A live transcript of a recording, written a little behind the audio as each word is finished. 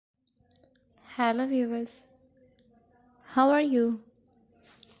Hello, viewers. How are you?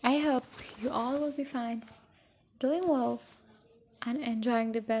 I hope you all will be fine, doing well, and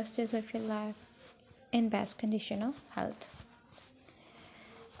enjoying the best days of your life in best condition of health.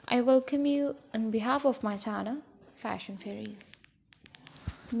 I welcome you on behalf of my channel, Fashion Fairies.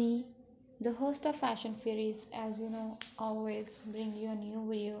 Me, the host of Fashion Fairies, as you know, always bring you a new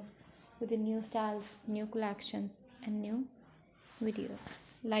video with the new styles, new collections, and new videos.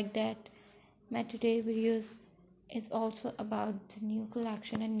 Like that, my today videos is also about the new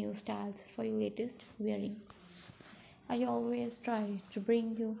collection and new styles for your latest wearing. I always try to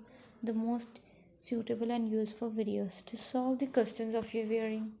bring you the most suitable and useful videos to solve the questions of your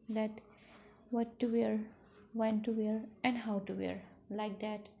wearing, that what to wear, when to wear, and how to wear. Like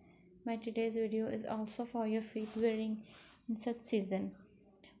that, my today's video is also for your feet wearing in such season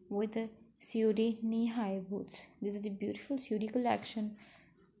with the suede knee-high boots. This is the beautiful suede collection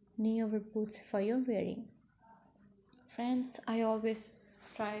knee-over boots for your wearing. Friends, I always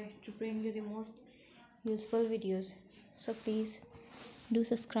try to bring you the most useful videos, so please do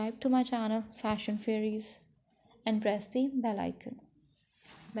subscribe to my channel Fashion Fairies and press the bell icon.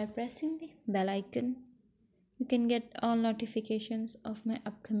 By pressing the bell icon, you can get all notifications of my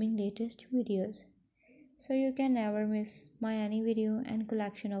upcoming latest videos, so you can never miss my any video and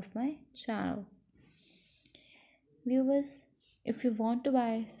collection of my channel. Viewers, if you want to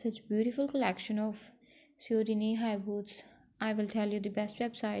buy such beautiful collection of suede knee-high boots, I will tell you the best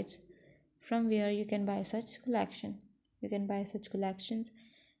websites from where you can buy such collection. You can buy such collections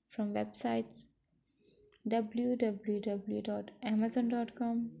from websites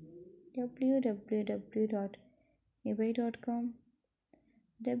www.amazon.com, www.ebay.com,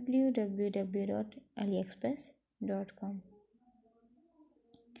 www.aliexpress.com.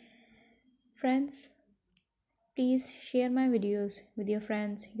 Friends, please share my videos with your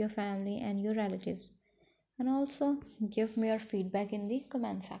friends, your family, and your relatives. And also give me your feedback in the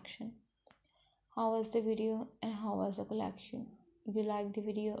comment section. How was the video and how was the collection? You like the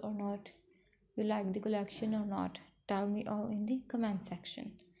video or not? You like the collection or not? Tell me all in the comment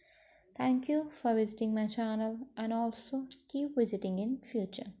section. Thank you for visiting my channel and also keep visiting in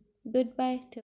future. Goodbye.